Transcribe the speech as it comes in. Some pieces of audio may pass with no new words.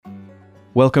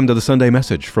Welcome to the Sunday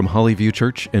message from Hollyview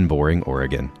Church in Boring,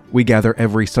 Oregon. We gather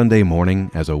every Sunday morning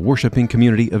as a worshiping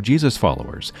community of Jesus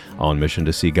followers on mission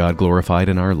to see God glorified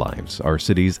in our lives, our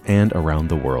cities, and around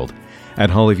the world. At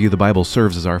Hollyview, the Bible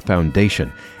serves as our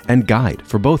foundation and guide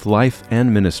for both life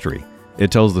and ministry. It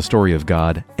tells the story of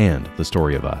God and the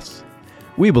story of us.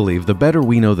 We believe the better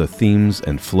we know the themes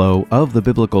and flow of the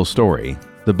biblical story,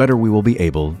 the better we will be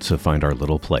able to find our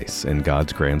little place in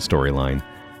God's grand storyline.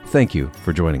 Thank you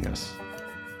for joining us.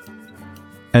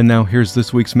 And now here's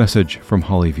this week's message from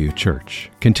Hollyview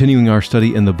Church. Continuing our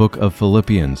study in the book of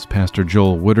Philippians, Pastor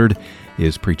Joel Woodard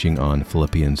is preaching on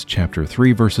Philippians chapter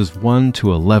 3, verses 1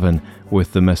 to 11,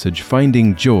 with the message,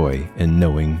 Finding Joy in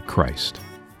Knowing Christ.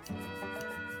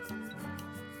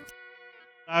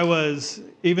 I was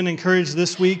even encouraged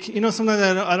this week. You know, sometimes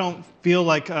I don't feel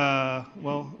like,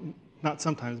 not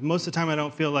sometimes. Most of the time I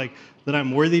don't feel like that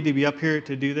I'm worthy to be up here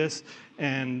to do this.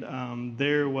 And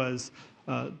there was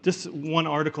just one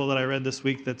article that I read this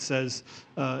week that says,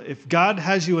 if God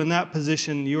has you in that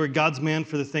position, you are God's man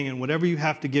for the thing, and whatever you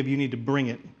have to give, you need to bring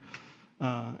it.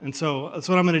 And so that's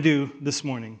what I'm going to do this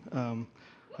morning.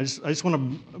 I just want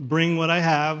to bring what I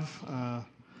have,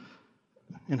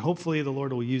 and hopefully the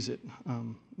Lord will use it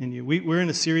in you. We're in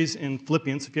a series in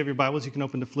Philippians. If you have your Bibles, you can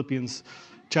open to Philippians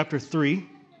chapter 3.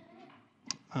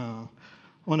 I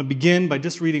want to begin by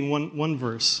just reading one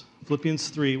verse. Philippians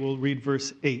 3, we'll read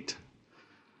verse 8.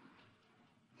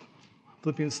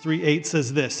 Philippians 3:8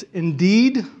 says this,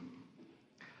 Indeed,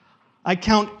 I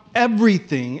count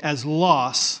everything as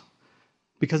loss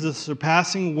because of the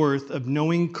surpassing worth of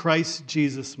knowing Christ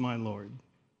Jesus my Lord.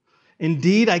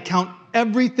 Indeed, I count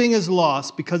everything as loss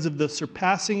because of the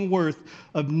surpassing worth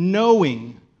of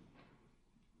knowing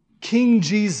King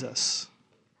Jesus,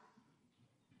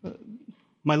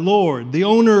 my Lord, the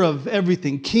owner of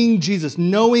everything, King Jesus.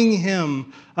 Knowing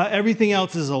Him, everything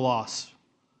else is a loss.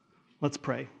 Let's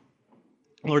pray.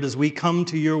 Lord, as we come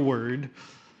to your word,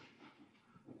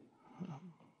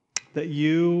 that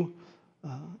you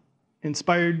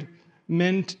inspired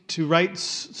men to write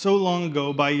so long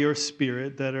ago by your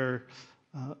Spirit that are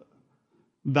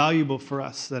valuable for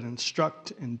us, that instruct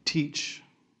and teach,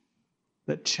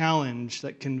 that challenge,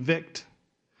 that convict,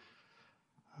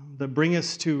 that bring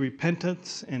us to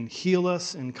repentance and heal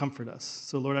us and comfort us.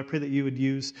 So, Lord, I pray that you would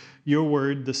use your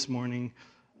word this morning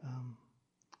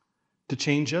to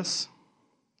change us,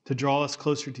 to draw us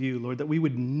closer to you, Lord, that we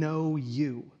would know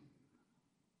you.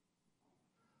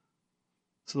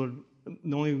 So, Lord,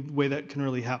 the only way that can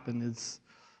really happen is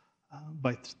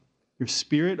by your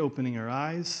Spirit opening our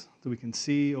eyes so we can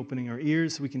see, opening our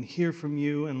ears so we can hear from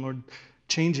you, and, Lord,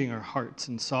 changing our hearts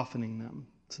and softening them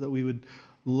so that we would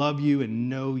love you and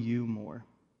know you more.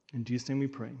 In Jesus' name we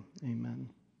pray. Amen.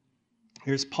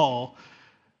 Here's Paul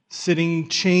sitting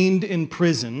chained in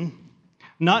prison,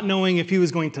 not knowing if he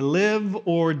was going to live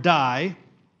or die,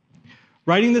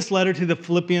 writing this letter to the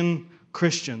Philippian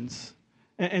Christians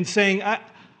and saying, I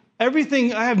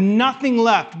have nothing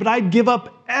left, but I'd give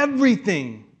up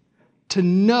everything to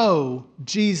know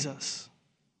Jesus.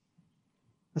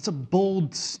 That's a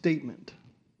bold statement.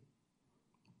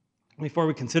 Before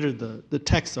we consider the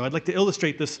text, though, I'd like to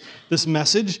illustrate this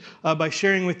message by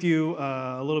sharing with you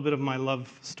a little bit of my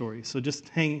love story. So just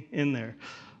hang in there.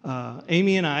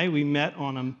 Amy and I, we met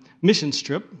on a mission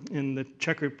trip in the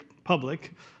Czech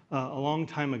Republic a long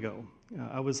time ago.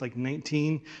 I was like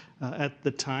 19 at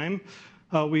the time.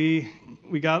 We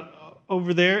got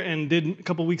over there and did a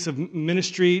couple weeks of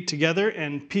ministry together,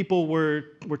 and people were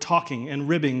talking and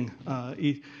ribbing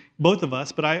both of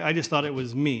us, but I just thought it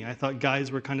was me. I thought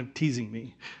guys were kind of teasing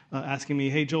me, asking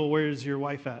me, hey, Joel, where's your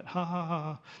wife at? Ha, ha,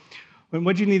 ha. And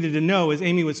what you needed to know is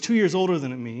Amy was 2 years older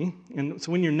than me, and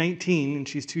so when you're 19 and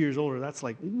she's 2 years older, that's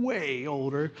like way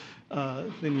older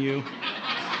than you.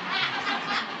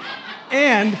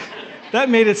 And that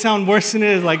made it sound worse than it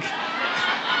is. Like,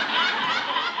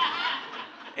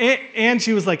 and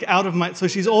she was like out of my, so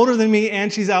she's older than me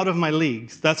and she's out of my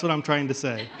leagues. That's what I'm trying to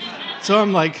say. So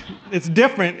I'm like, it's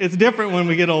different when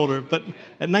we get older. But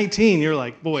at 19, you're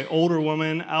like, boy, older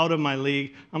woman, out of my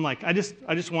league. I'm like, I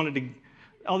just wanted to,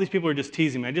 all these people are just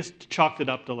teasing me. I just chalked it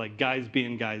up to like guys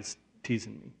being guys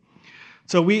teasing me.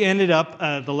 So we ended up,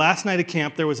 the last night of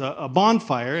camp, there was a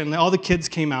bonfire, and all the kids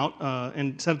came out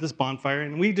and set up this bonfire,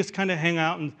 and we just kind of hang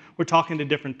out, and we're talking to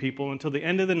different people until the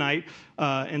end of the night,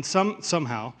 and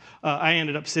somehow I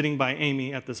ended up sitting by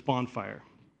Amy at this bonfire.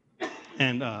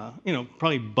 And,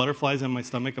 probably butterflies in my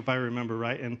stomach, if I remember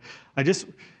right.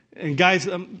 And guys,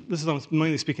 this is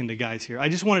mainly speaking to guys here. I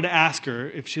just wanted to ask her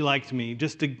if she liked me,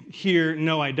 just to hear,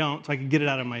 no, I don't, so I could get it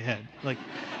out of my head. Like,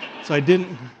 So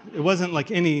it wasn't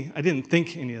like I didn't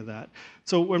think any of that.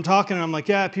 So I'm talking, and I'm like,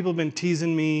 yeah, people have been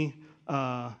teasing me,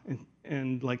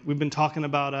 and like we've been talking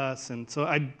about us. And so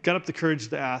I got up the courage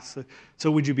to ask,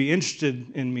 so would you be interested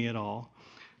in me at all?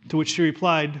 To which she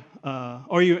replied,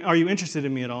 are you interested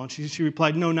in me at all? And she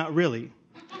replied, no, not really.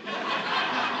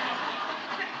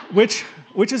 which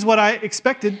is what I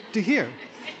expected to hear.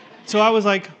 So I was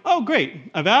like, oh,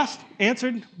 great. I've asked,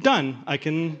 answered, done. I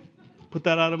can put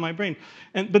that out of my brain.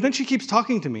 But then she keeps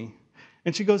talking to me.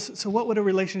 And she goes, so what would a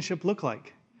relationship look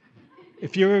like?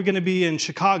 If you were going to be in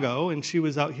Chicago and she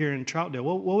was out here in Troutdale,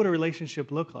 what would a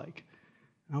relationship look like?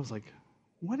 And I was like,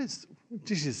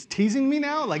 she's just teasing me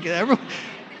now? Like everyone.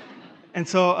 And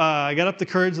so I got up the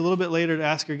courage a little bit later to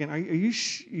ask her again, are you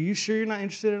sure you're not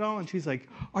interested at all? And she's like,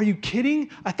 are you kidding?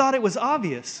 I thought it was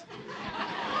obvious.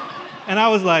 And I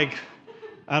was like,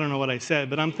 I don't know what I said,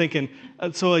 but I'm thinking,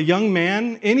 so a young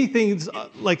man, anything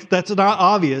like that's not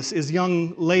obvious is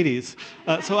young ladies.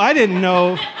 So I didn't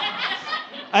know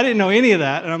any of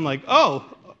that. And I'm like, oh,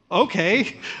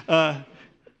 okay.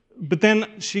 But then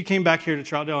she came back here to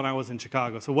Troutdale and I was in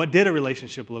Chicago. So what did a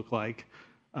relationship look like?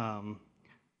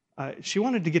 She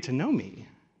wanted to get to know me,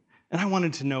 and I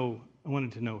wanted to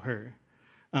know her.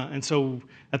 And so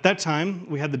at that time,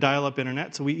 we had the dial-up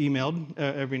internet, so we emailed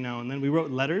every now and then. We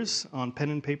wrote letters on pen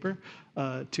and paper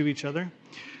to each other.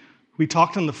 We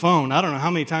talked on the phone, I don't know how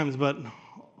many times, but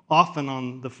often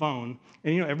on the phone.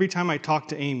 And every time I talked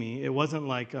to Amy, it wasn't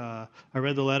like I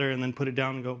read the letter and then put it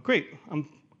down and go, great,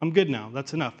 I'm good now,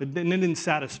 that's enough. It didn't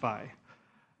satisfy,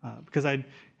 because I'd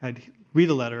read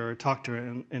a letter or talk to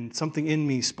her, and something in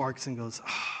me sparks and goes,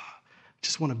 I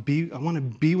want to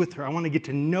be with her. I want to get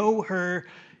to know her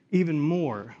even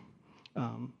more.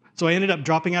 So I ended up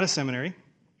dropping out of seminary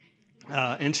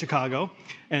in Chicago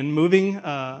and moving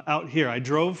out here. I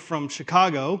drove from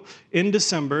Chicago in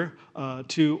December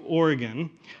to Oregon.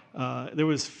 There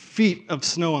was feet of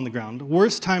snow on the ground.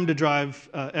 Worst time to drive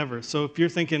ever. So if you're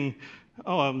thinking,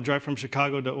 I'll drive from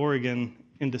Chicago to Oregon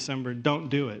in December, don't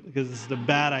do it, because this is a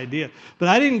bad idea. But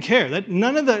I didn't care. That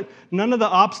none of the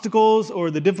obstacles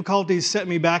or the difficulties set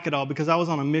me back at all, because I was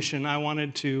on a mission. I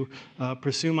wanted to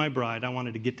pursue my bride. I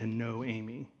wanted to get to know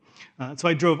Amy. So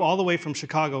I drove all the way from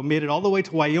Chicago, made it all the way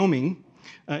to Wyoming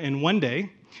in one day,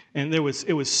 and it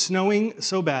was snowing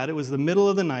so bad. It was the middle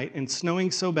of the night and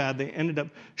snowing so bad they ended up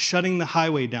shutting the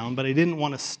highway down, but I didn't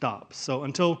want to stop. So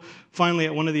until finally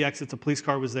at one of the exits, a police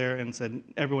car was there and said,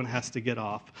 everyone has to get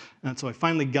off. And so I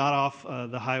finally got off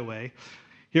the highway.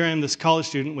 Here I am, this college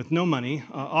student with no money,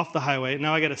 off the highway.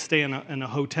 Now I got to stay in a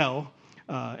hotel.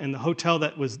 And the hotel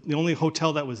the only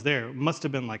hotel that was there must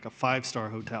have been like a 5-star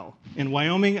hotel. In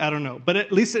Wyoming, I don't know. But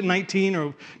at least at 19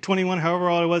 or 21, however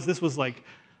old I was, this was like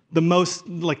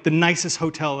the nicest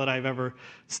hotel that I've ever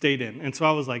stayed in. And so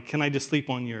I was like, can I just sleep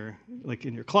in your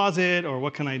closet, or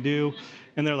what can I do?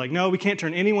 And they're like, no, we can't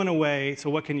turn anyone away, so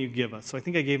what can you give us? So I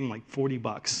think I gave them like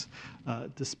 $40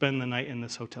 to spend the night in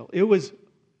this hotel. It was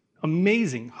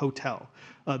amazing hotel.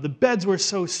 The beds were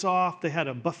so soft. They had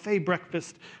a buffet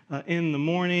breakfast in the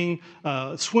morning,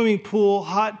 swimming pool,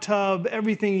 hot tub,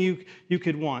 everything you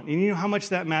could want. And you know how much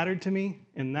that mattered to me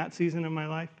in that season of my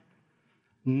life?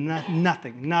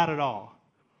 Nothing, not at all.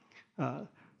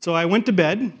 So I went to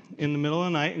bed in the middle of the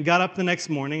night and got up the next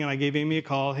morning, and I gave Amy a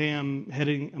call. Hey, I'm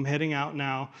heading out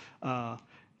now.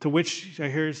 To which I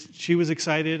hear she was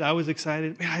excited. I was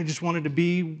excited. Man, I just wanted to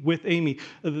be with Amy.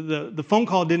 The phone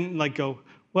call didn't go,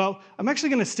 well, I'm actually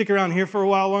going to stick around here for a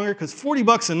while longer, because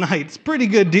 $40 a night is a pretty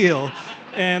good deal.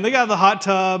 And they got the hot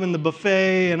tub and the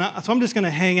buffet, and so I'm just going to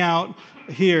hang out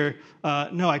here.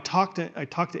 No, I talked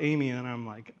to Amy, and I'm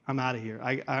like, I'm out of here.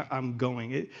 I'm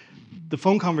going. The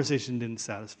phone conversation didn't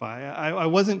satisfy. I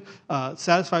wasn't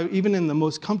satisfied even in the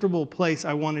most comfortable place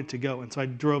I wanted to go. And so I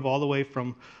drove all the way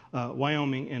from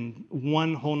Wyoming in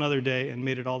one whole nother day and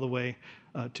made it all the way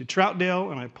to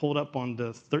Troutdale, and I pulled up on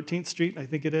the 13th Street, I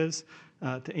think it is,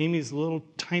 to Amy's little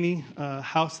tiny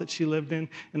house that she lived in,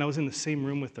 and I was in the same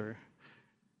room with her.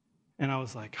 And I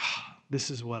was like, this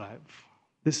is what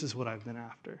I've been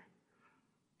after.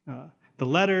 The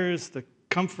letters, the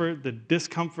comfort, the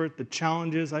discomfort, the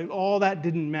challenges, all that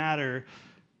didn't matter,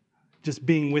 just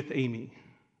being with Amy.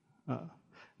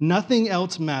 Nothing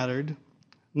else mattered.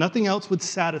 Nothing else would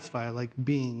satisfy like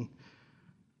being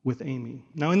with Amy.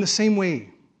 Now, in the same way,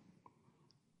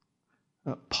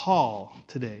 Paul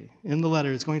today in the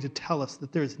letter is going to tell us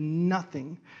that there is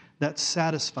nothing that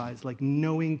satisfies like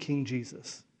knowing King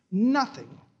Jesus.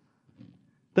 Nothing.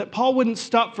 That Paul wouldn't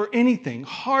stop for anything.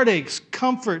 Heartaches,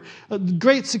 comfort,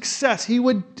 great success.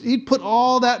 He'd put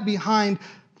all that behind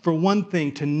for one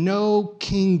thing, to know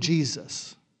King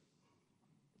Jesus.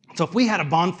 So if we had a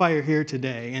bonfire here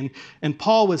today and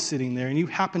Paul was sitting there and you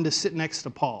happened to sit next to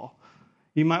Paul,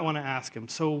 you might want to ask him,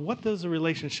 so what does a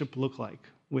relationship look like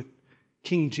with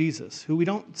King Jesus, who we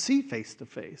don't see face to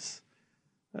face?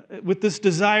 With this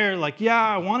desire, like, yeah,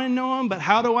 I want to know him, but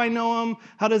how do I know him?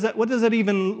 What does that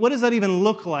even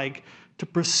look like to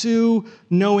pursue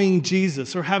knowing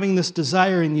Jesus or having this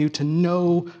desire in you to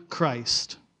know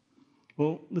Christ?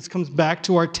 Well, this comes back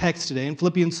to our text today. In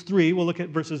Philippians 3, we'll look at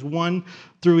verses 1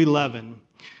 through 11.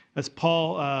 As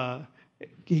Paul,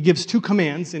 he gives two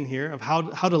commands in here of how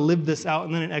to live this out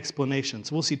and then an explanation.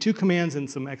 So we'll see two commands and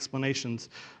some explanations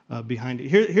behind it.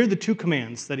 Here are the two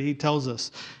commands that he tells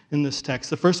us in this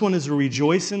text. The first one is to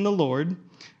rejoice in the Lord,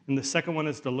 and the second one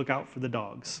is to look out for the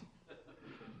dogs.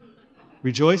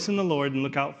 Rejoice in the Lord and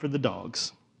look out for the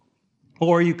dogs.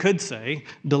 Or you could say,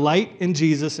 delight in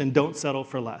Jesus and don't settle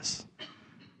for less.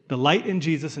 Delight in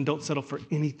Jesus and don't settle for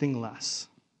anything less.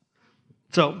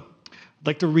 So, I'd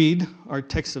like to read our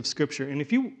text of Scripture. And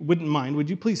if you wouldn't mind, would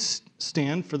you please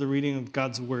stand for the reading of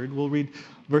God's Word? We'll read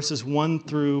verses 1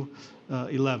 through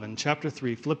 11, chapter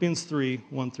 3, Philippians 3,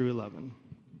 1 through 11.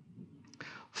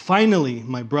 Finally,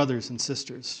 my brothers and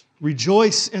sisters,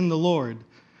 rejoice in the Lord.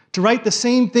 To write the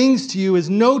same things to you is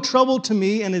no trouble to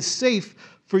me and is safe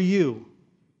for you.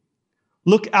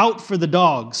 Look out for the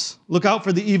dogs. Look out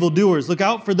for the evildoers. Look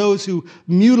out for those who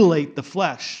mutilate the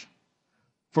flesh.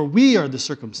 For we are the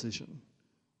circumcision,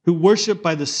 who worship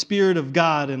by the Spirit of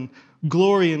God and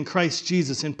glory in Christ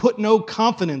Jesus, and put no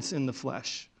confidence in the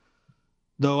flesh,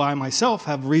 though I myself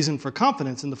have reason for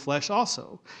confidence in the flesh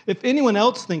also. If anyone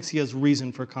else thinks he has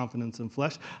reason for confidence in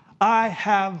flesh, I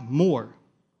have more.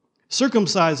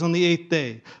 Circumcised on the 8th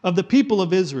day, of the people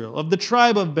of Israel, of the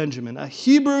tribe of Benjamin, a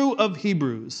Hebrew of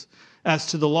Hebrews. As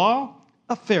to the law,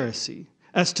 a Pharisee.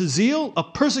 As to zeal, a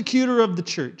persecutor of the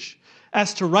church.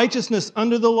 As to righteousness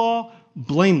under the law,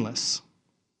 blameless.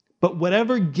 But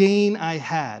whatever gain I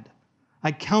had,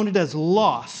 I counted as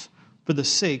loss for the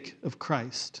sake of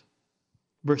Christ.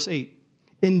 Verse 8,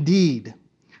 indeed,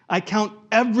 I count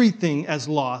everything as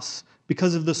loss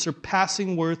because of the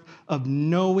surpassing worth of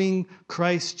knowing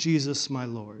Christ Jesus my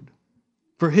Lord.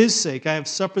 For his sake, I have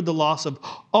suffered the loss of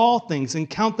all things and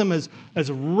count them as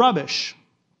rubbish,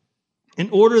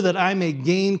 in order that I may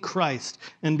gain Christ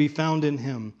and be found in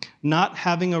him, not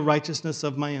having a righteousness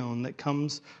of my own that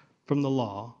comes from the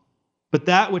law, but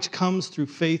that which comes through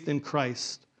faith in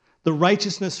Christ, the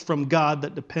righteousness from God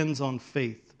that depends on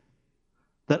faith,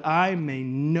 that I may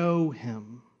know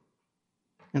him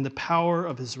and the power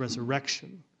of his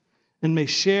resurrection, and may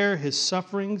share his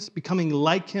sufferings, becoming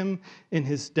like him in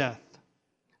his death,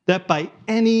 that by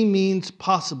any means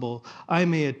possible I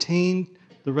may attain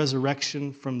the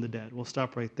resurrection from the dead. We'll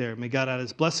stop right there. May God add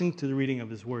his blessing to the reading of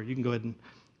his word. You can go ahead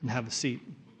and have a seat.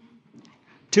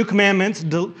 Two commandments,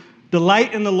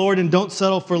 delight in the Lord and don't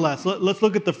settle for less. Let's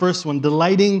look at the first one,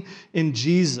 delighting in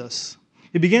Jesus.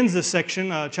 He begins this section,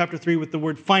 chapter 3, with the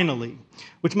word finally,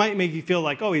 which might make you feel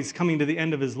like, oh, he's coming to the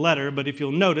end of his letter. But if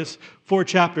you'll notice, 4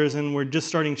 chapters, and we're just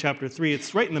starting chapter 3.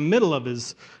 It's right in the middle of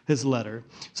his letter.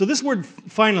 So this word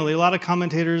finally, a lot of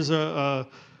commentators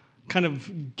kind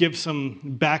of give some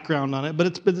background on it. But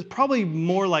it's probably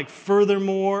more like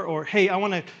furthermore, or hey, I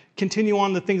want to continue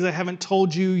on the things I haven't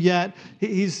told you yet.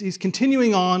 He's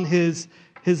continuing on his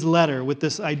letter with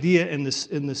this idea and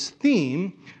this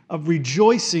theme of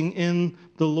rejoicing in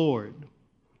the Lord.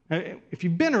 If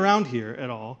you've been around here at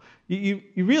all, you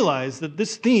realize that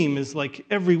this theme is like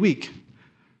every week.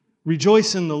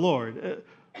 Rejoice in the Lord.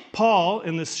 Paul,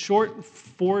 in this short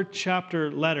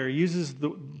 4-chapter letter, uses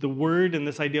the word and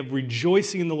this idea of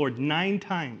rejoicing in the Lord 9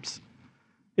 times.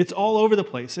 It's all over the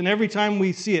place. And every time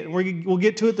we see it, and we'll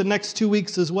get to it the next 2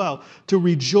 weeks as well, to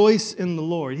rejoice in the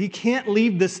Lord. He can't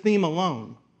leave this theme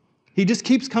alone. He just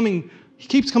keeps coming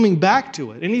back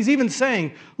to it. And he's even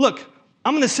saying, look,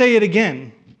 I'm going to say it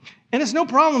again. And it's no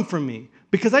problem for me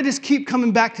because I just keep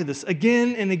coming back to this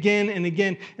again and again and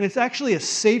again. And it's actually a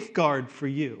safeguard for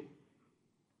you.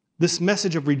 This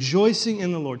message of rejoicing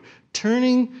in the Lord,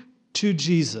 turning to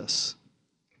Jesus.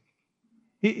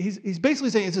 He's basically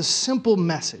saying it's a simple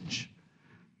message.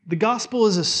 The gospel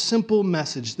is a simple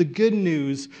message. The good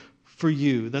news for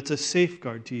you, that's a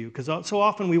safeguard to you. Because so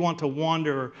often we want to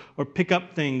wander or pick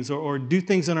up things or do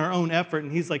things in our own effort.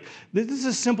 And he's like, this is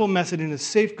a simple message and a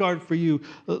safeguard for you.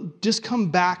 Just come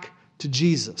back to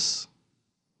Jesus.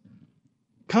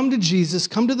 Come to Jesus.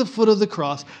 Come to the foot of the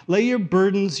cross. Lay your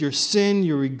burdens, your sin,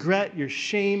 your regret, your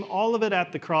shame, all of it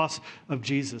at the cross of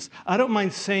Jesus. I don't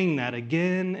mind saying that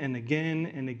again and again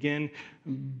and again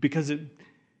because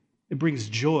It brings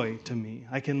joy to me.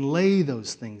 I can lay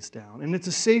those things down. And it's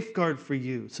a safeguard for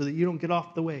you so that you don't get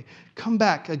off the way. Come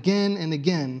back again and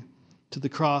again to the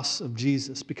cross of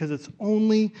Jesus, because it's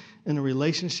only in a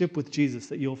relationship with Jesus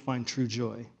that you'll find true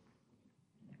joy.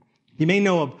 You may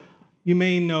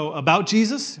know about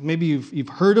Jesus. Maybe you've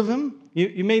heard of him.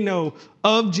 You may know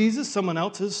of Jesus. Someone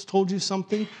else has told you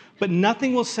something. But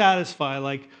nothing will satisfy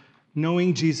like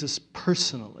knowing Jesus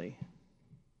personally.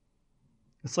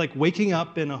 It's like waking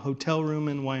up in a hotel room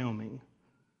in Wyoming,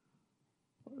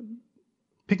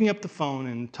 picking up the phone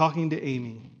and talking to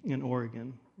Amy in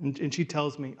Oregon. And she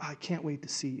tells me, I can't wait to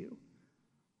see you.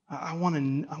 I want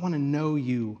to know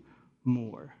you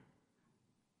more.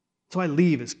 So I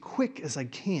leave as quick as I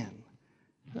can.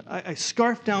 I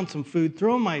scarf down some food,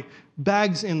 throw my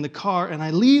bags in the car, and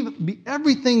I leave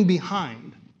everything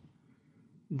behind.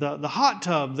 The hot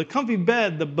tub, the comfy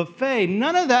bed, the buffet,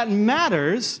 none of that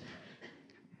matters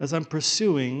as I'm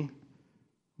pursuing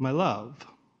my love.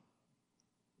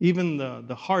 Even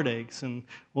the heartaches and,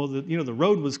 the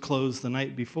road was closed the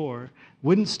night before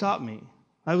wouldn't stop me.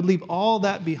 I would leave all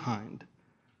that behind.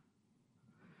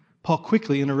 Paul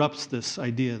quickly interrupts this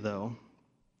idea, though,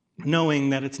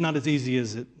 knowing that it's not as easy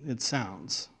as it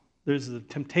sounds. There's a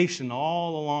temptation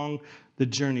all along the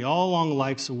journey, all along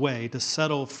life's way, to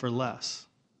settle for less.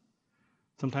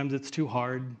 Sometimes it's too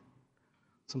hard.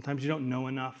 Sometimes you don't know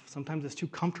enough. Sometimes it's too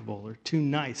comfortable or too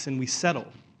nice, and we settle.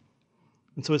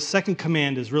 And so his second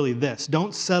command is really this: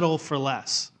 don't settle for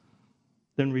less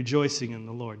than rejoicing in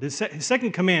the Lord. His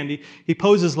second command, he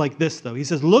poses like this, though. He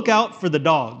says, look out for the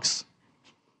dogs.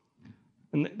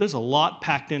 And there's a lot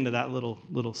packed into that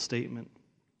little statement.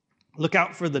 Look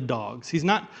out for the dogs. He's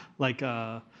not like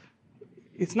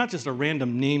it's not just a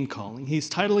random name calling. He's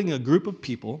titling a group of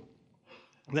people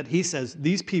that he says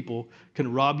these people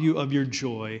can rob you of your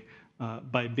joy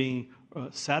by being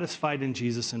satisfied in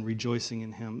Jesus and rejoicing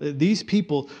in him. These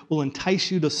people will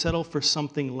entice you to settle for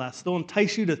something less. They'll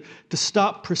entice you to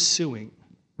stop pursuing.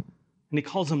 And he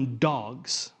calls them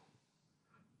dogs,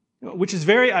 which is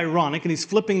very ironic, and he's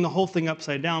flipping the whole thing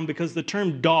upside down because the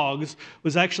term dogs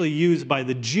was actually used by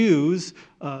the Jews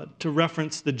to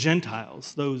reference the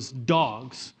Gentiles, those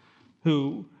dogs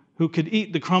who could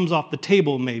eat the crumbs off the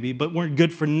table maybe, but weren't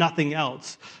good for nothing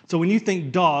else. So when you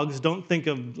think dogs, don't think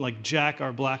of like Jack,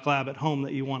 our black lab at home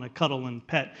that you want to cuddle and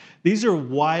pet. These are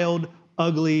wild,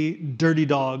 ugly, dirty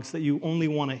dogs that you only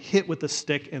want to hit with a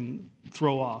stick and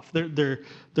throw off. They're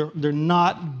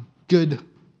not good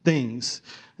things.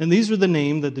 And these were the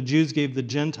name that the Jews gave the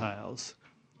Gentiles.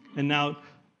 And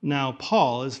now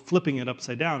Paul is flipping it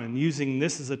upside down and using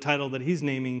this as a title that he's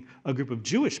naming a group of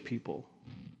Jewish people.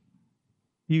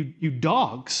 You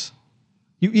dogs,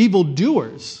 you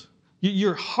evildoers,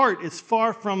 your heart is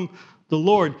far from the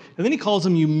Lord. And then he calls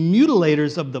them you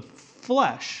mutilators of the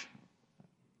flesh,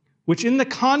 which in the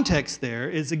context there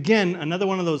is, again, another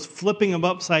one of those flipping them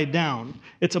upside down.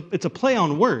 It's a play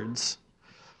on words.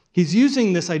 He's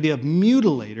using this idea of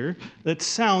mutilator that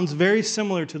sounds very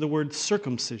similar to the word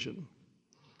circumcision.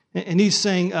 And he's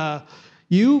saying,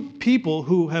 you people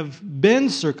who have been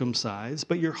circumcised,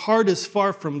 but your heart is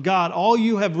far from God, all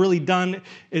you have really done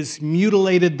is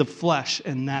mutilated the flesh,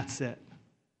 and that's it.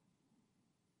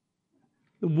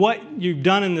 What you've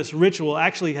done in this ritual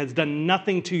actually has done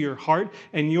nothing to your heart,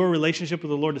 and your relationship with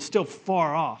the Lord is still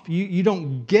far off. You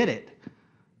don't get it.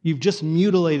 You've just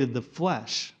mutilated the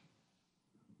flesh.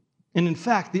 And in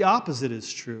fact, the opposite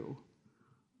is true.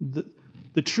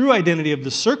 The true identity of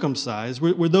the circumcised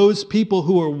were those people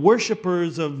who were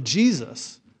worshipers of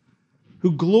Jesus,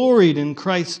 who gloried in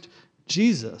Christ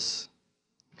Jesus.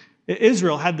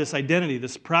 Israel had this identity,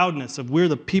 this proudness of we're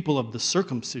the people of the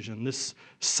circumcision, this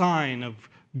sign of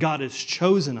God has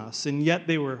chosen us, and yet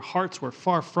their hearts were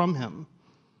far from him.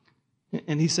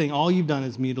 And he's saying all you've done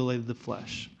is mutilated the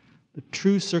flesh. The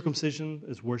true circumcision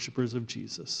is worshipers of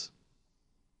Jesus.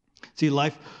 See,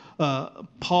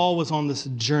 Paul was on this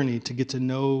journey to get to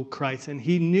know Christ, and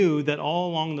he knew that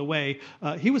all along the way,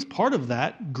 he was part of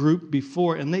that group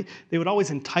before, and they would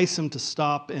always entice him to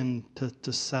stop and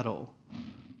to settle.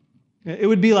 It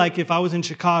would be like if I was in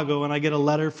Chicago and I get a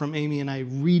letter from Amy and I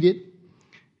read it,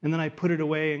 and then I put it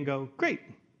away and go, great,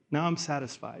 now I'm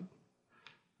satisfied.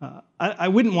 I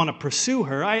wouldn't want to pursue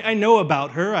her. I know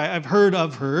about her. I've heard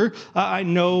of her. I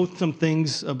know some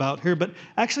things about her. But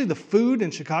actually, the food in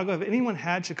Chicago, have anyone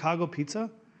had Chicago pizza?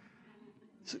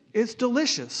 It's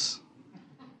delicious.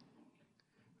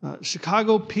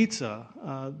 Chicago pizza,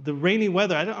 the rainy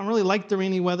weather. I don't really like the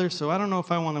rainy weather, so I don't know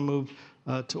if I want to move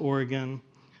to Oregon.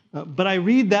 But I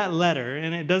read that letter,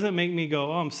 and it doesn't make me go,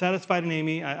 oh, I'm satisfied in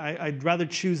Amy. I'd rather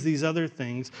choose these other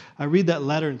things. I read that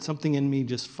letter, and something in me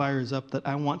just fires up that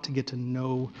I want to get to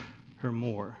know her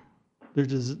more.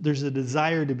 There's a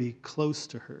desire to be close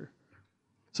to her.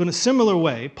 So in a similar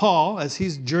way, Paul, as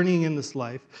he's journeying in this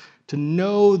life, to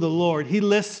know the Lord, he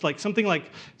lists something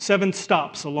like 7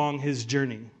 stops along his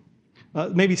journey.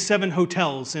 Maybe 7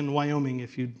 hotels in Wyoming,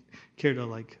 if you'd care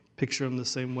to picture them the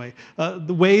same way.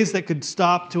 The ways that could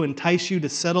stop to entice you to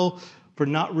settle for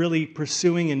not really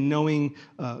pursuing and knowing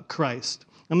Christ.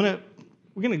 We're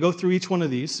going to go through each one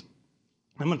of these.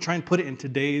 I'm going to try and put it in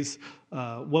today's,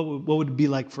 what would it be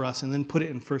like for us, and then put it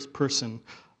in first person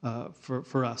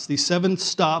for us. These 7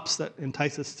 stops that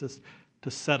entice us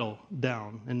to settle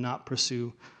down and not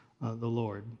pursue the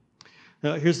Lord.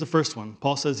 Here's the first one.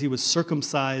 Paul says he was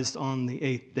circumcised on the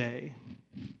 8th day.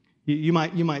 You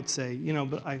might say,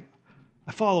 but I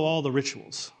follow all the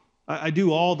rituals. I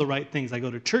do all the right things. I go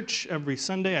to church every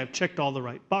Sunday. I've checked all the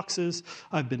right boxes.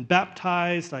 I've been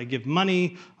baptized. I give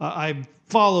money. I've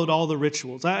followed all the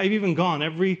rituals. I've even gone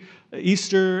every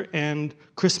Easter and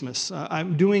Christmas.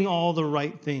 I'm doing all the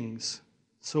right things.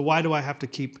 So why do I have to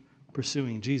keep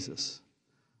pursuing Jesus?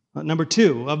 Number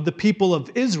 2, of the people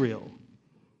of Israel.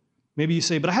 Maybe you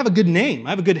say, but I have a good name.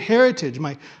 I have a good heritage.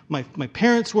 My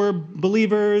parents were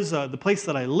believers. The place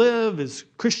that I live is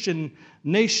Christian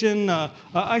nation.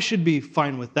 I should be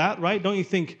fine with that, right? Don't you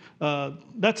think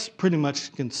that's pretty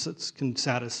much can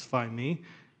satisfy me?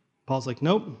 Paul's like,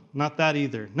 nope, not that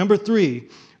either. Number 3,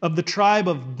 of the tribe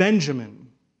of Benjamin.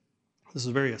 This is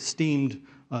a very esteemed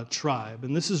tribe.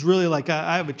 And this is really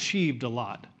I've achieved a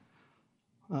lot.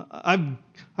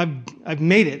 I've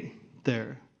made it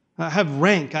there. I have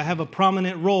rank. I have a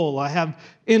prominent role. I have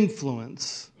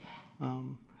influence.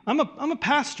 I'm a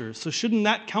pastor, so shouldn't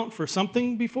that count for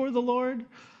something before the Lord?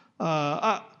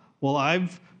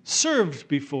 I've served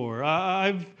before.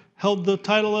 I've held the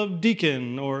title of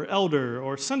deacon or elder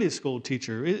or Sunday school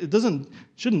teacher.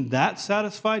 Shouldn't that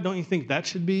satisfy? Don't you think that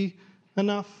should be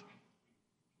enough?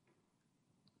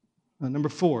 Number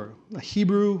 4, a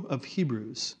Hebrew of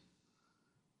Hebrews.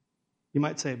 You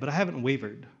might say, but I haven't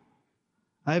wavered.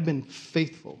 I have been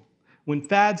faithful. When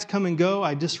fads come and go,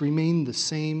 I just remain the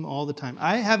same all the time.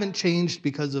 I haven't changed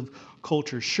because of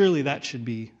culture. Surely that should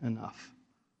be enough.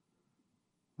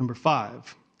 Number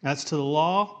 5, as to the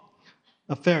law,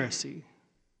 a Pharisee.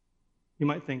 You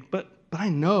might think, but I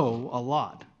know a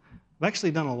lot. I've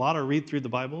actually done a lot of read through the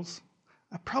Bibles.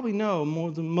 I probably know more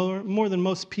than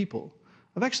most people.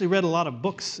 I've actually read a lot of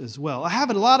books as well. I have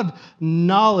a lot of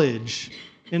knowledge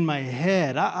in my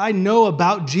head. I know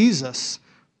about Jesus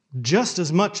just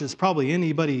as much as probably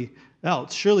anybody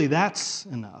else. Surely that's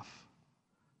enough.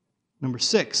 Number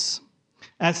 6,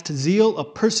 as to zeal, a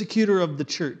persecutor of the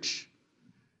church.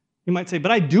 You might say, but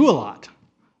I do a lot.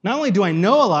 Not only do I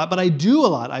know a lot, but I do a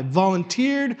lot. I've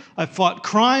volunteered. I've fought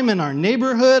crime in our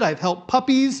neighborhood. I've helped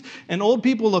puppies and old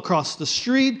people across the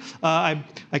street. I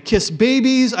kiss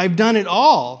babies. I've done it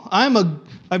all.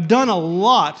 I've done a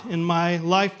lot in my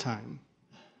lifetime.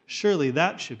 Surely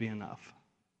that should be enough.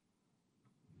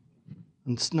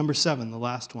 And number 7, the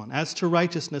last one. As to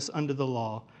righteousness under the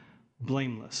law,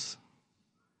 blameless.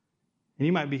 And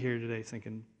you might be here today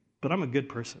thinking, but I'm a good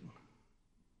person.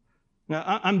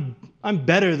 Now, I'm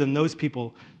better than those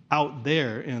people out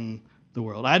there in the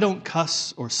world. I don't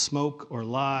cuss or smoke or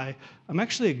lie. I'm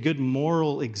actually a good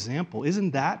moral example.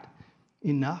 Isn't that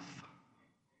enough?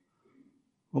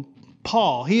 Well,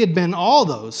 Paul, he had been all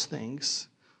those things.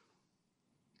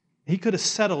 He could have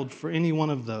settled for any one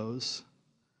of those,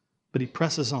 but he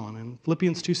presses on. In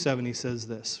Philippians 2:7, he says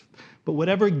this, but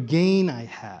whatever gain I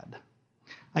had,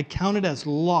 I counted as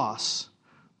loss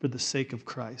for the sake of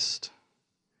Christ.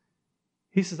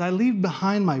 He says, I leave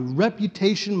behind my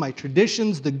reputation, my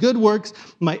traditions, the good works,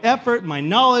 my effort, my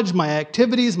knowledge, my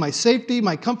activities, my safety,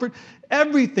 my comfort,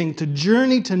 everything to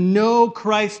journey to know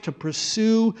Christ, to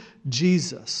pursue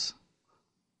Jesus.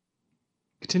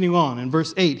 Continue on. In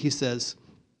verse 8, he says,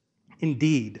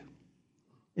 indeed.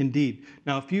 Indeed.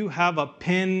 Now, if you have a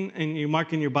pen and you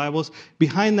mark in your Bibles,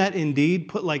 behind that indeed,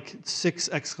 put 6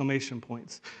 exclamation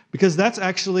points. Because that's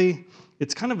actually,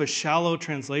 it's kind of a shallow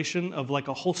translation of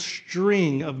a whole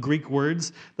string of Greek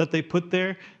words that they put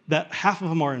there, that half of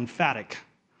them are emphatic.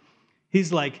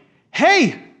 He's like,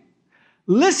 hey,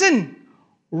 listen,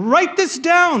 write this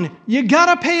down. You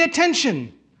gotta pay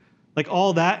attention.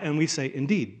 All that, and we say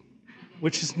indeed,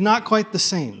 which is not quite the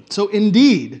same. So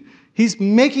indeed, he's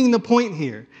making the point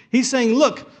here. He's saying,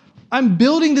 look, I'm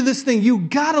building to this thing. You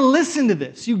got to listen to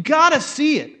this. You got to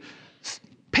see it.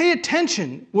 Pay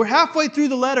attention. We're halfway through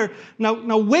the letter.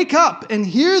 Now wake up and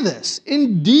hear this.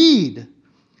 Indeed,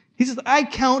 He says, I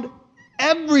count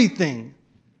everything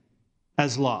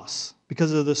as loss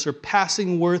because of the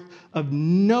surpassing worth of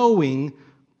knowing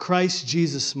Christ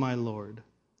Jesus my Lord.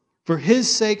 For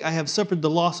his sake, I have suffered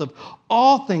the loss of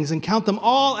all things and count them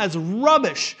all as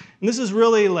rubbish. And this is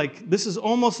really this is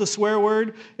almost a swear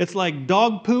word. It's like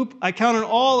dog poop. I count it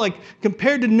all,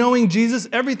 compared to knowing Jesus,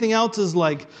 everything else is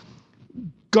like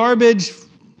garbage,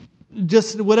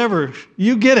 just whatever.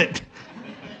 You get it.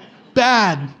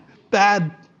 Bad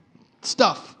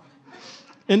stuff.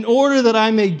 In order that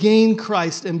I may gain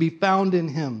Christ and be found in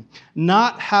him,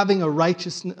 not having a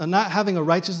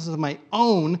righteousness of my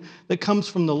own that comes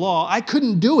from the law. I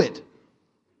couldn't do it.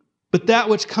 But that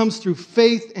which comes through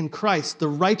faith in Christ, the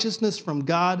righteousness from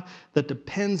God that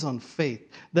depends on faith,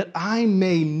 that I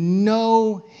may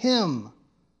know him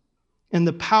and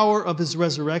the power of his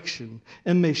resurrection,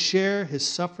 and may share his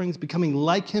sufferings, becoming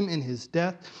like him in his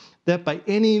death, that by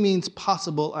any means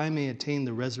possible I may attain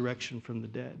the resurrection from the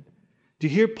dead. Do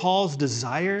you hear Paul's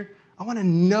desire? I want to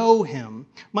know him.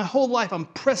 My whole life I'm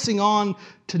pressing on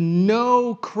to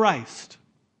know Christ.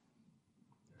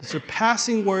 The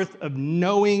surpassing worth of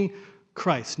knowing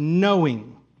Christ.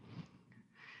 Knowing.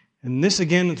 And this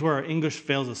again is where our English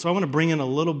fails us. So I want to bring in a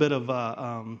little bit of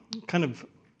I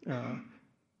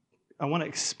want to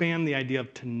expand the idea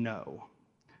of to know.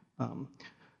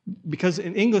 Because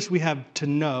in English we have to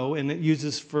know, and it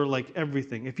uses for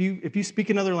everything. If you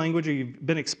speak another language or you've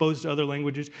been exposed to other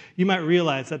languages, you might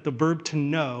realize that the verb to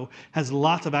know has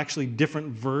lots of actually different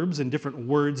verbs and different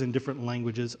words in different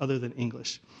languages other than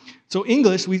English. So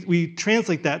English, we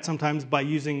translate that sometimes by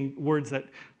using words that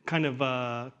kind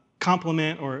of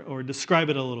complement or describe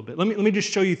it a little bit. Let me just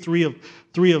show you three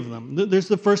of them. There's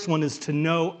the first one is to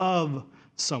know of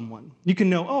someone. You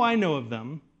can know, oh, I know of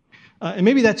them. And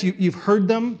maybe that's you've heard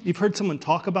them. You've heard someone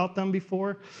talk about them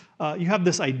before. You have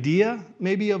this idea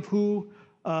maybe of who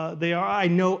they are. I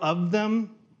know of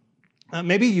them.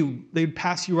 Maybe they'd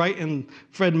pass you right in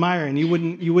Fred Meyer, and you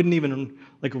wouldn't even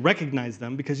recognize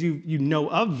them because you know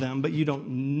of them, but you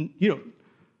don't.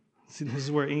 See, this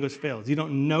is where English fails. You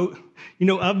don't know. You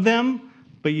know of them,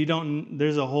 but you don't.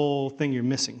 There's a whole thing you're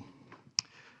missing.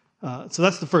 So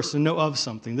that's the first, to know of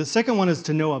something. The second one is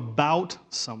to know about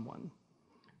someone.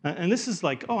 And this is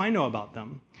oh, I know about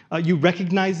them. You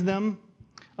recognize them.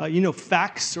 You know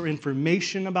facts or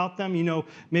information about them. You know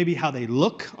maybe how they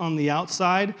look on the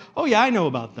outside. Oh, yeah, I know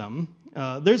about them.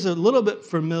 There's a little bit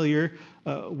familiar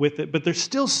with it, but there's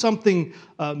still something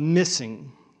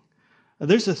missing.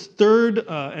 There's a third,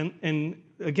 and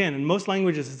again, in most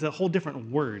languages, it's a whole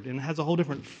different word, and it has a whole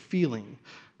different feeling.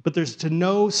 But there's to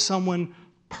know someone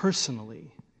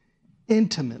personally,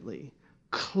 intimately,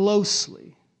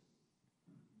 closely.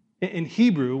 In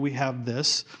Hebrew, we have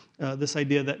this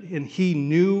idea that he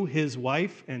knew his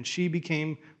wife and she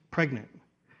became pregnant.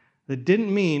 That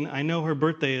didn't mean I know her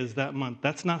birthday is that month.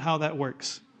 That's not how that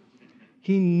works.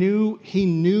 He knew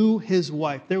his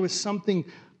wife. There was something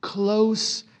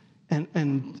close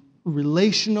and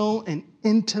relational and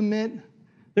intimate.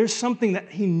 There's something that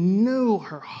he knew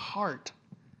her heart.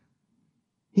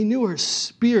 He knew her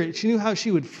spirit. She knew how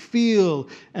she would feel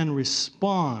and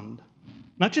respond.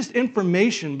 Not just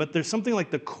information, but there's something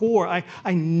like the core. I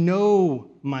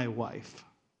know my wife.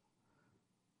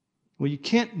 Well, you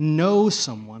can't know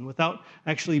someone without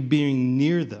actually being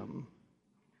near them,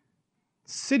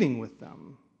 sitting with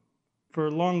them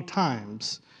for long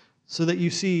times, so that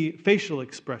you see facial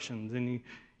expressions and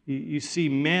you see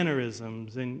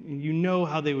mannerisms and you know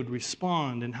how they would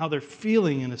respond and how they're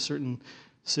feeling in a certain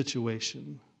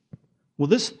situation. Well,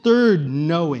 this third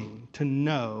knowing, to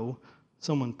know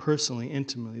someone personally,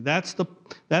 intimately, that's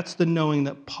the knowing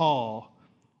that Paul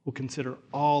will consider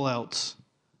all else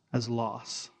as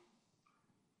loss.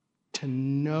 To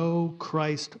know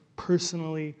Christ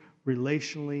personally,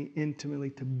 relationally,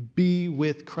 intimately, to be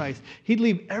with Christ. He'd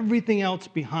leave everything else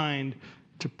behind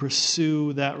to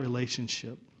pursue that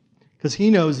relationship. Because he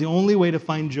knows the only way to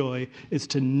find joy is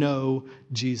to know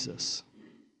Jesus.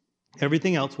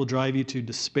 Everything else will drive you to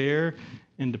despair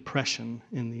and depression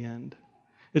in the end.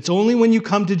 It's only when you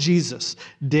come to Jesus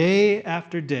day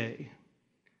after day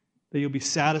that you'll be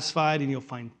satisfied and you'll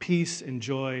find peace and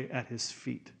joy at his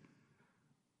feet.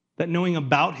 That knowing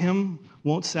about him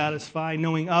won't satisfy.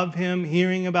 Knowing of him,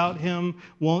 hearing about him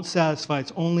won't satisfy.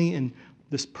 It's only in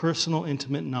this personal,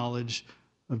 intimate knowledge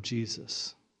of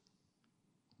Jesus.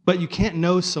 But you can't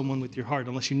know someone with your heart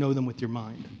unless you know them with your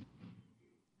mind.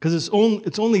 Because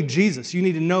it's only Jesus. You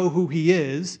need to know who he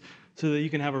is so that you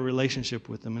can have a relationship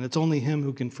with him. And it's only him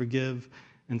who can forgive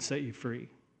and set you free.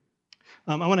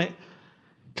 I want to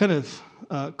kind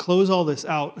of close all this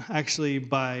out actually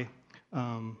by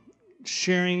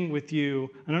sharing with you,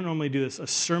 I don't normally do this, a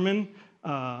sermon.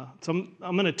 So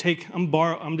I'm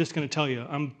just going to tell you,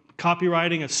 I'm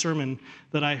copywriting a sermon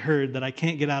that I heard that I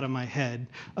can't get out of my head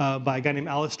by a guy named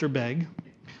Alistair Begg,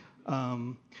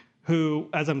 who,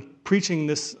 as I'm preaching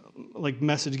this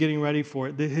message, getting ready for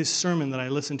it, his sermon that I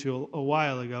listened to a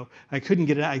while ago, I just couldn't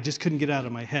get it out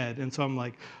of my head. And so I'm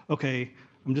like, okay,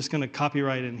 I'm just going to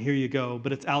copyright it, and here you go.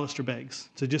 But it's Alistair Begg's,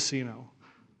 so just so you know.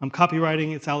 I'm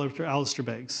copywriting, it's Alistair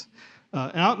Begg's.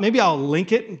 Maybe I'll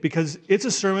link it, because it's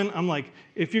a sermon. I'm like,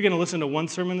 if you're going to listen to one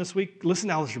sermon this week, listen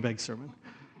to Alistair Begg's sermon.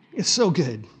 It's so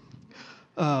good.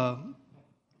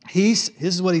 This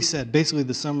is what he said, basically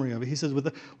the summary of it. He says,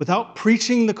 without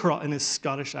preaching the cross, in his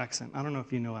Scottish accent. I don't know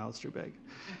if you know Alistair Begg.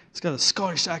 It's got a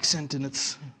Scottish accent, and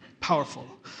it's powerful.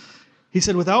 He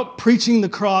said, without preaching the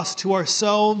cross to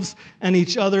ourselves and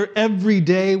each other every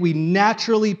day, we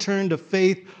naturally turn to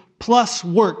faith plus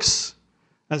works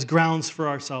as grounds for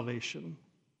our salvation.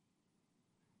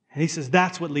 And he says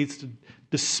that's what leads to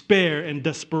despair and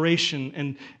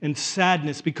desperation and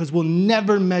sadness, because we'll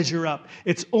never measure up.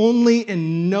 It's only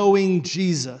in knowing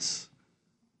Jesus.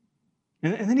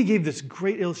 And then he gave this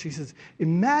great illustration. He says,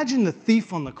 imagine the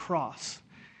thief on the cross.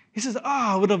 He says,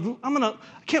 I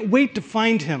can't wait to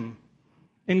find him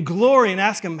in glory and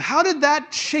ask him, how did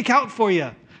that shake out for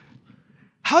you?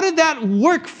 How did that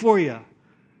work for you?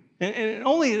 And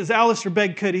only as Alistair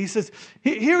Begg could, he says,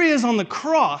 here he is on the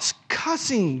cross,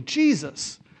 cussing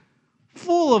Jesus,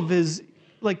 full of his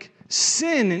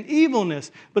sin and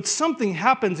evilness, but something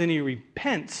happens and he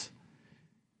repents.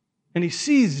 And he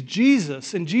sees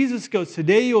Jesus, and Jesus goes,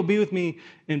 today you will be with me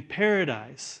in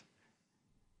paradise.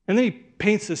 And then he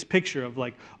paints this picture of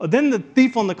then the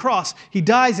thief on the cross, he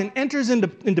dies and enters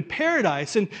into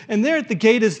paradise, and there at the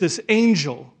gate is this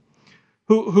angel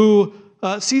who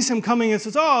sees him coming and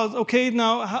says, oh, okay,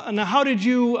 now how did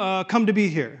you come to be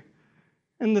here?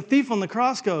 And the thief on the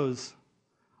cross goes,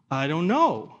 I don't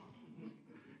know.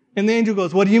 And the angel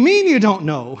goes, what do you mean you don't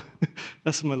know?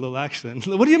 That's my little accent.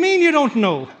 What do you mean you don't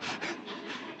know?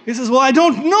 He says, well, I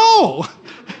don't know.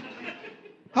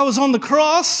 I was on the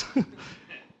cross.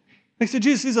 Next to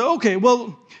Jesus, he said, okay,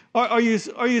 well, are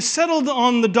you settled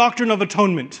on the doctrine of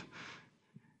atonement?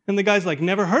 And the guy's like,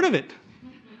 never heard of it.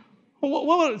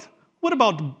 What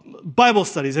about Bible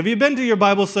studies? Have you been to your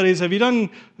Bible studies? Have you done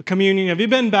communion? Have you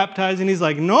been baptized? And he's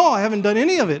like, no, I haven't done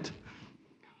any of it.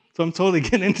 So I'm totally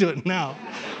getting into it now.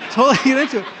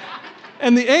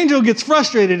 And the angel gets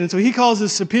frustrated, and so he calls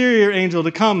his superior angel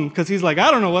to come, because he's like,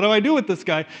 I don't know, what do I do with this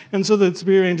guy? And so the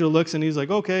superior angel looks, and he's like,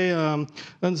 okay,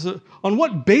 and so, on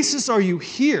what basis are you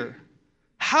here?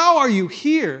 How are you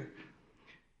here?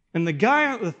 And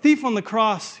the thief on the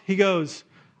cross, he goes,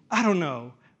 I don't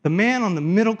know. The man on the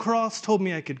middle cross told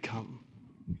me I could come.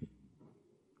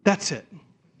 That's it.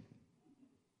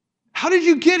 How did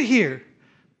you get here?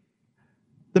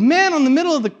 The man on the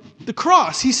middle of the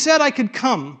cross, he said I could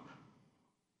come.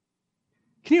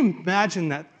 Can you imagine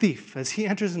that thief as he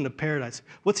enters into paradise?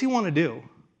 What's he want to do?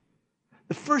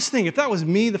 The first thing, if that was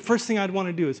me, the first thing I'd want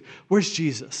to do is, where's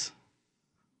Jesus?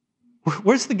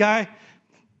 Where's the guy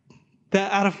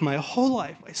that out of my whole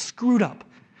life I screwed up?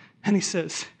 And he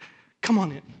says, come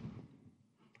on in.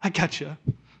 I got you.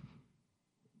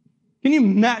 Can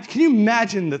you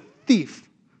imagine the thief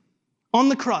on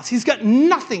the cross? He's got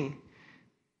nothing.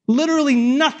 Literally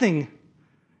nothing.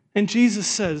 And Jesus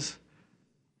says,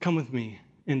 come with me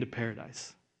into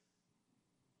paradise.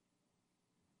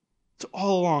 So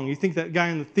all along, you think that guy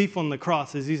and the thief on the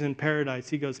cross, as he's in paradise,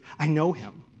 he goes, I know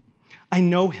him. I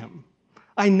know him.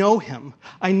 I know him.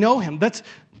 I know him. That's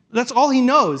all he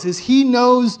knows, is he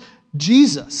knows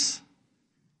Jesus.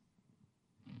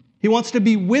 He wants to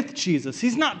be with Jesus.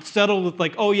 He's not settled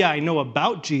with oh yeah, I know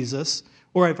about Jesus,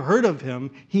 or I've heard of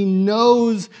him. He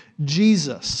knows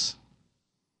Jesus.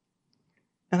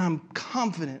 And I'm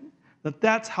confident that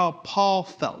that's how Paul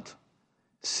felt,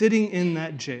 sitting in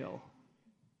that jail.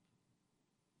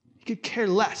 He could care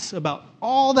less about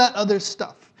all that other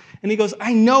stuff. And he goes,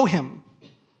 I know him.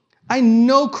 I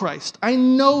know Christ. I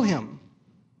know him.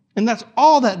 And that's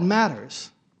all that matters.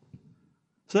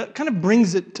 So that kind of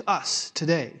brings it to us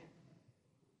today.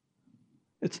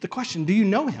 It's the question, do you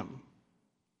know him?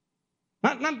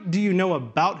 Not do you know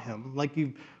about him, like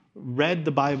you've read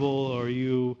the Bible or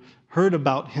you heard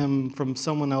about him from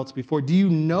someone else before. Do you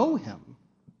know him?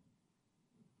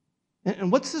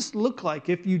 And what's this look like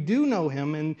if you do know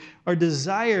him and our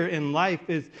desire in life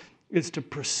is to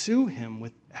pursue him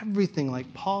with everything,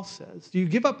 like Paul says? Do you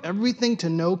give up everything to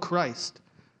know Christ?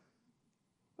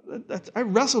 I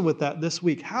wrestled with that this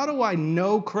week. How do I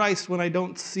know Christ when I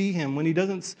don't see him, when he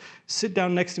doesn't sit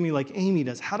down next to me like Amy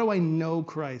does? How do I know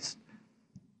Christ?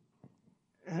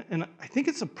 And I think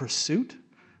it's a pursuit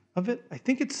of it. I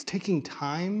think it's taking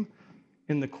time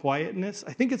in the quietness.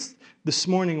 I think it's this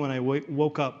morning when I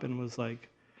woke up and was like,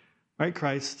 all right,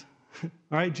 Christ, all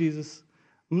right, Jesus,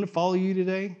 I'm going to follow you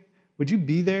today. Would you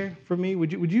be there for me?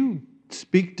 Would you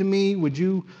speak to me? Would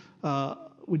you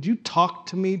talk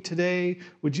to me today?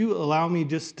 Would you allow me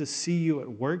just to see you at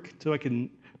work so I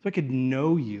could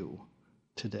know you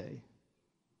today?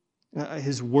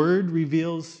 His word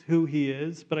reveals who he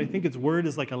is, but I think his word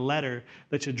is like a letter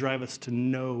that should drive us to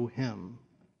know him.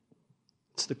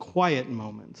 It's the quiet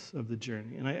moments of the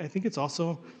journey. And I think it's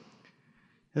also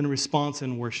in response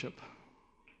in worship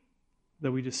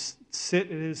that we just sit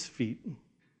at his feet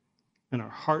and our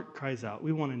heart cries out,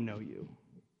 we want to know you.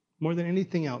 More than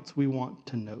anything else, we want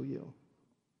to know you.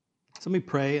 So let me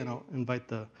pray, and I'll invite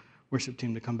the worship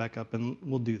team to come back up, and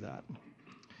we'll do that.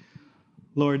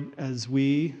 Lord, as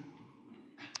we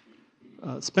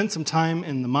spend some time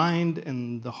in the mind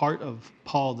and the heart of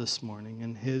Paul this morning,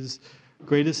 and his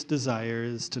greatest desire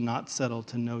is to not settle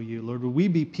to know you. Lord, would we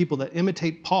be people that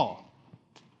imitate Paul,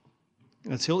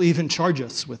 as he'll even charge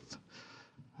us with,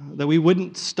 that we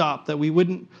wouldn't stop, that we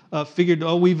wouldn't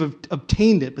figure, we've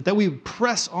obtained it, but that we would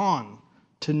press on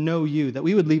to know you, that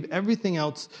we would leave everything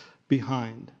else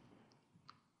behind.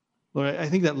 Lord, I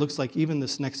think that looks like even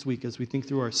this next week as we think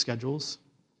through our schedules,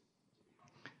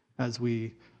 as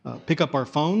we pick up our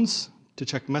phones to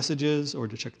check messages or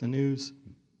to check the news,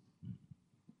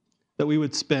 that we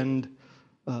would spend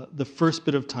the first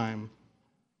bit of time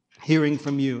hearing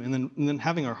from you and then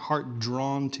having our heart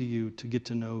drawn to you to get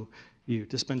to know you,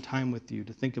 to spend time with you,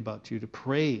 to think about you, to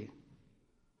pray,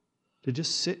 to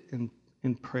just sit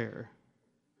in prayer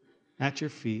at your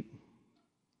feet,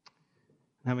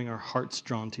 having our hearts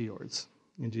drawn to yours.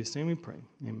 In Jesus' name we pray.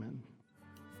 Amen.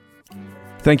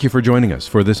 Thank you for joining us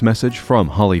for this message from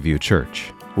Hollyview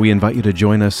Church. We invite you to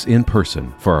join us in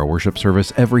person for our worship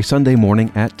service every Sunday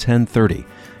morning at 10:30.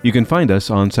 You can find us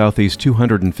on Southeast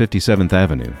 257th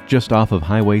Avenue, just off of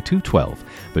Highway 212,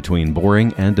 between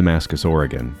Boring and Damascus,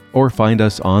 Oregon, or find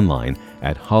us online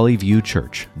at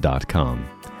hollyviewchurch.com.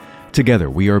 Together,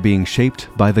 we are being shaped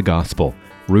by the gospel,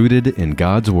 rooted in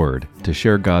God's Word to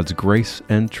share God's grace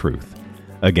and truth.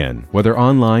 Again, whether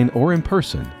online or in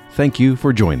person, thank you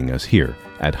for joining us here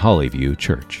at Hollyview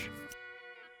Church.